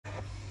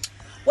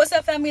What's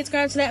up, family? It's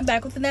Girl tonight. I'm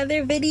back with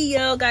another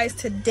video, guys.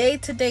 Today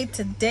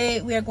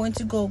we are going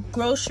to go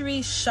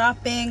grocery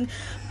shopping.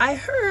 I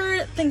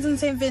heard things in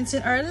St.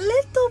 Vincent are a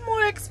little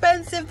more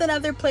expensive than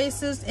other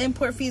places,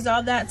 import fees,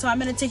 all that. So I'm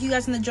going to take you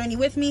guys on the journey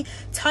with me,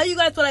 tell you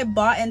guys what I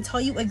bought, and tell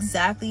you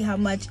exactly how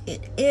much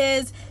it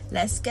is.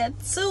 Let's get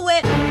to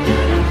it.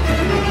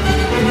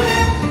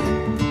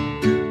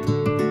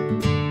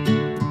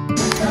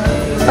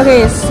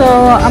 Okay, so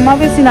I'm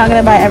obviously not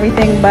gonna buy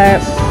everything, but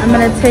I'm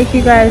gonna take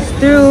you guys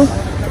through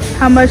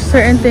how much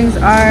certain things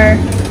are,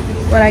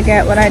 what I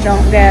get, what I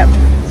don't get.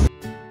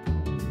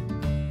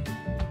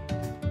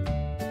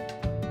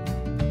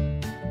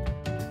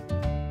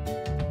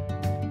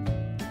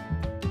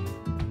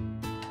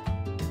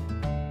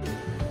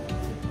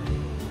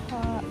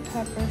 Hot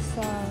pepper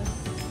sauce,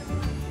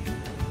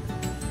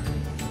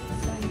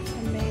 some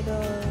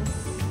tomatoes,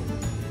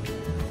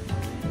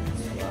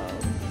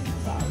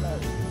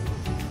 $12.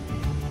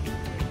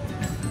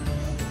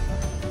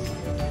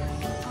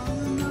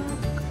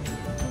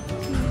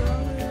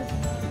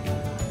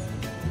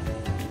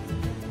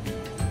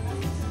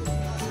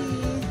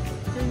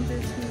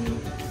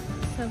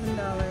 $7.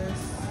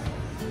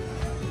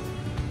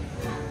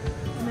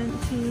 Mint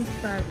tea,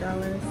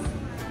 $5.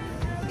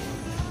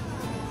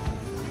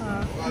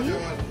 Coffee.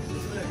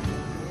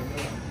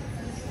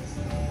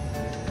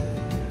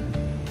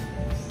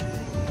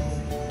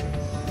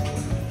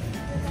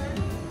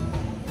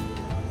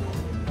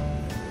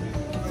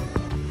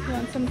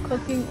 Want some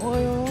cooking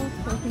oil,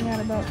 looking at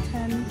about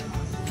 $10 to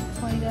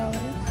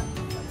 $20.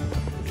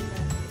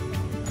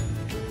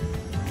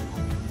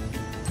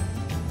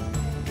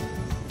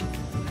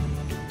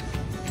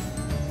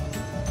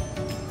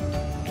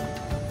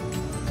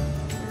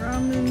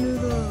 Ramen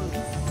noodles.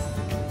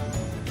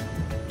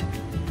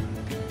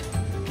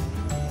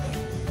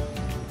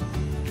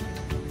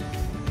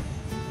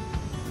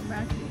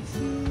 Mac and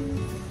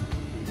cheese.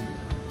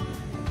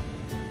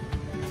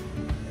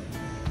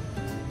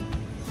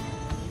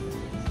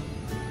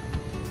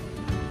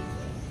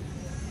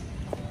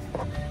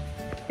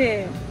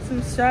 Okay,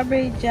 some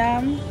strawberry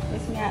jam.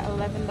 Looking at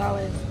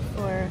 $11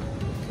 for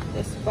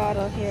this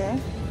bottle here.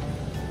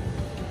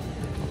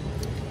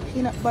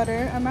 Peanut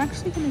butter. I'm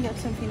actually gonna get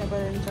some peanut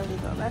butter and jelly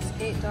though. That's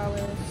 $8.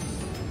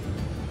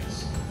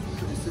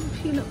 Some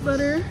peanut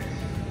butter.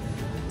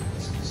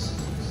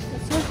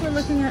 Looks like we're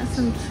looking at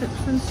some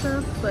chips and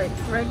stuff, like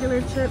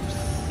regular chips.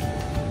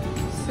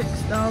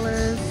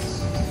 $6.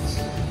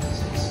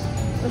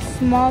 The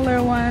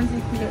smaller ones you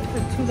can get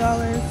for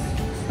 $2.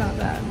 It's not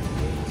bad.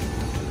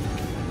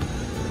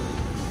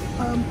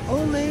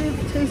 Olive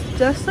tastes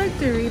just like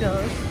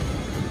Doritos.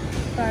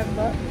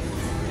 $5.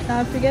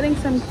 Now, if you're getting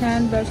some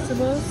canned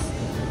vegetables,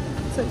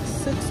 it's like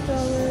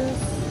 $6.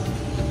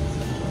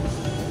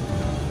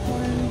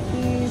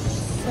 27.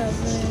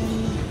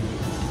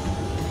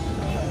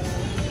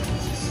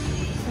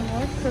 Some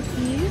more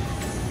cookies.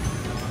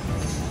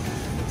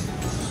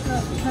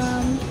 Chopped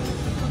ham.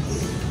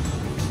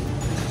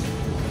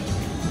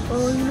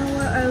 Oh, you know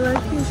what? I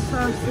like these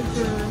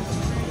sausages.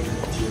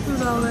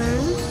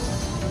 $2.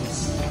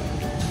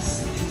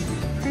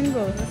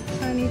 Pringles. This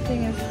tiny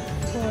thing is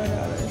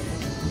 $4.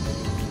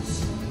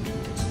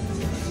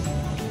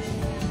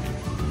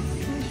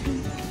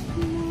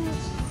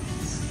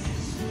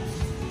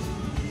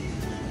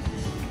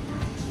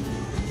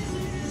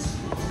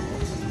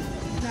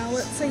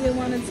 Let's say you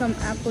wanted some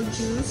apple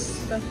juice,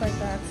 stuff like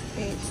that,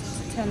 $8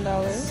 to $10.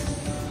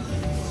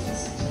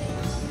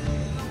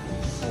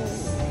 Oh,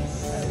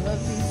 I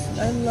love these.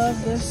 I love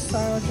this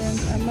sour drink.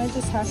 I might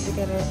just have to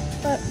get it,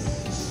 but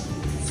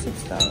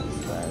 $6.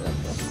 But I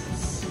love this.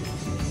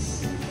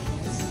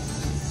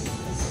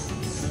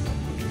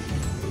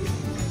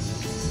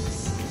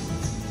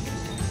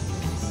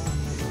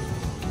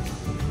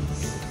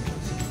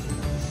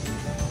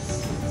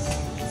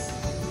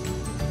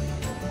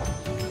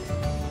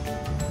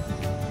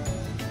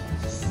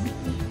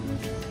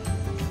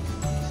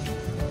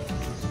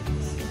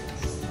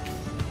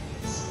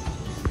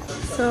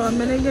 So I'm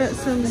gonna get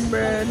some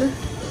bread.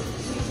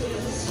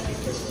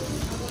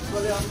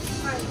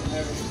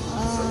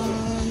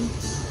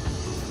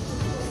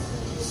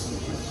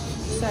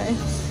 Sorry.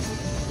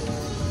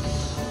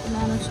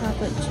 Banana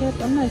chocolate chip.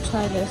 I'm gonna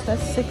try this.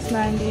 That's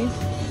 $6.90.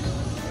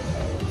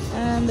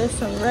 And there's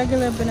some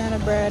regular banana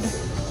bread.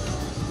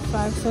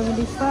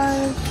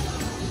 $5.75.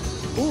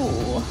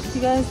 Ooh,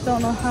 you guys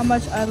don't know how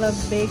much I love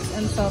bakes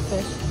and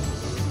saltfish.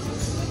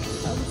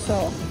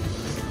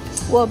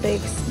 Well,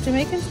 bakes.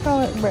 Jamaicans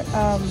call it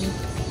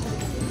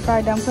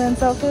fried dumpling and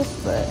saltfish,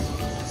 but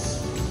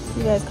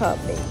you guys call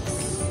it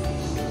bakes.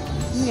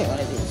 Let me get one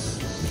of these.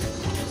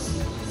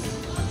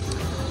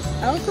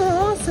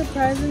 Alcohol,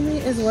 surprisingly,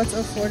 is what's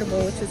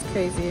affordable, which is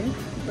crazy,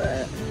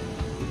 but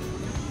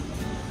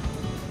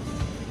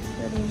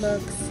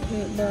 $30,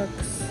 $8.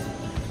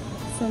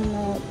 Some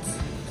malt,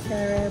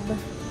 carob.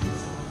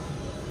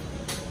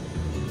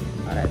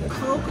 Alright, the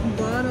Coke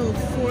bottle,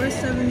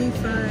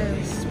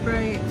 $4.75.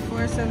 Sprite,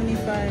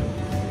 $4.75.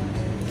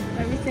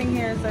 Everything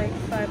here is like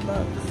 $5.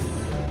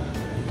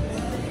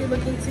 you're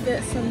looking to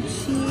get some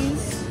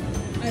cheese,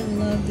 I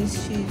love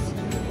this cheese.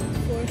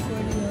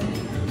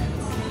 $4.41.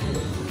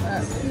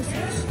 Piece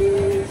of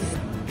cheese.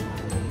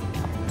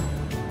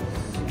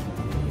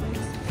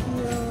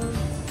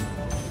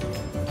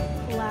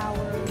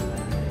 Flour.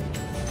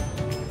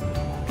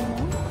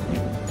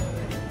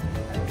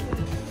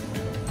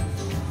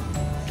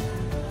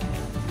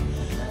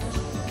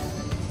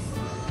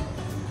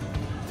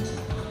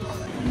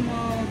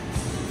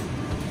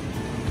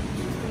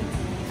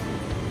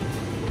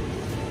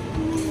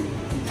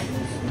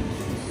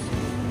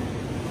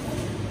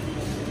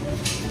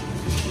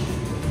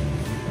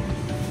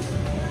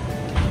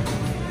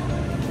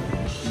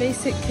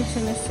 Basic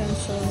kitchen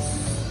essentials.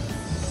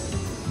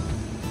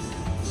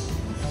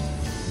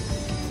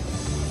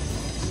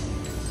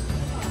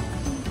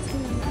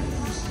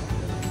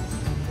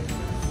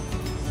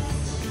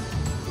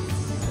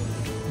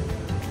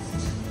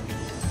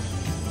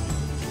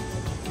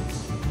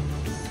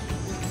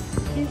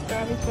 These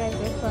garbage bags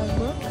are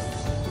 $5.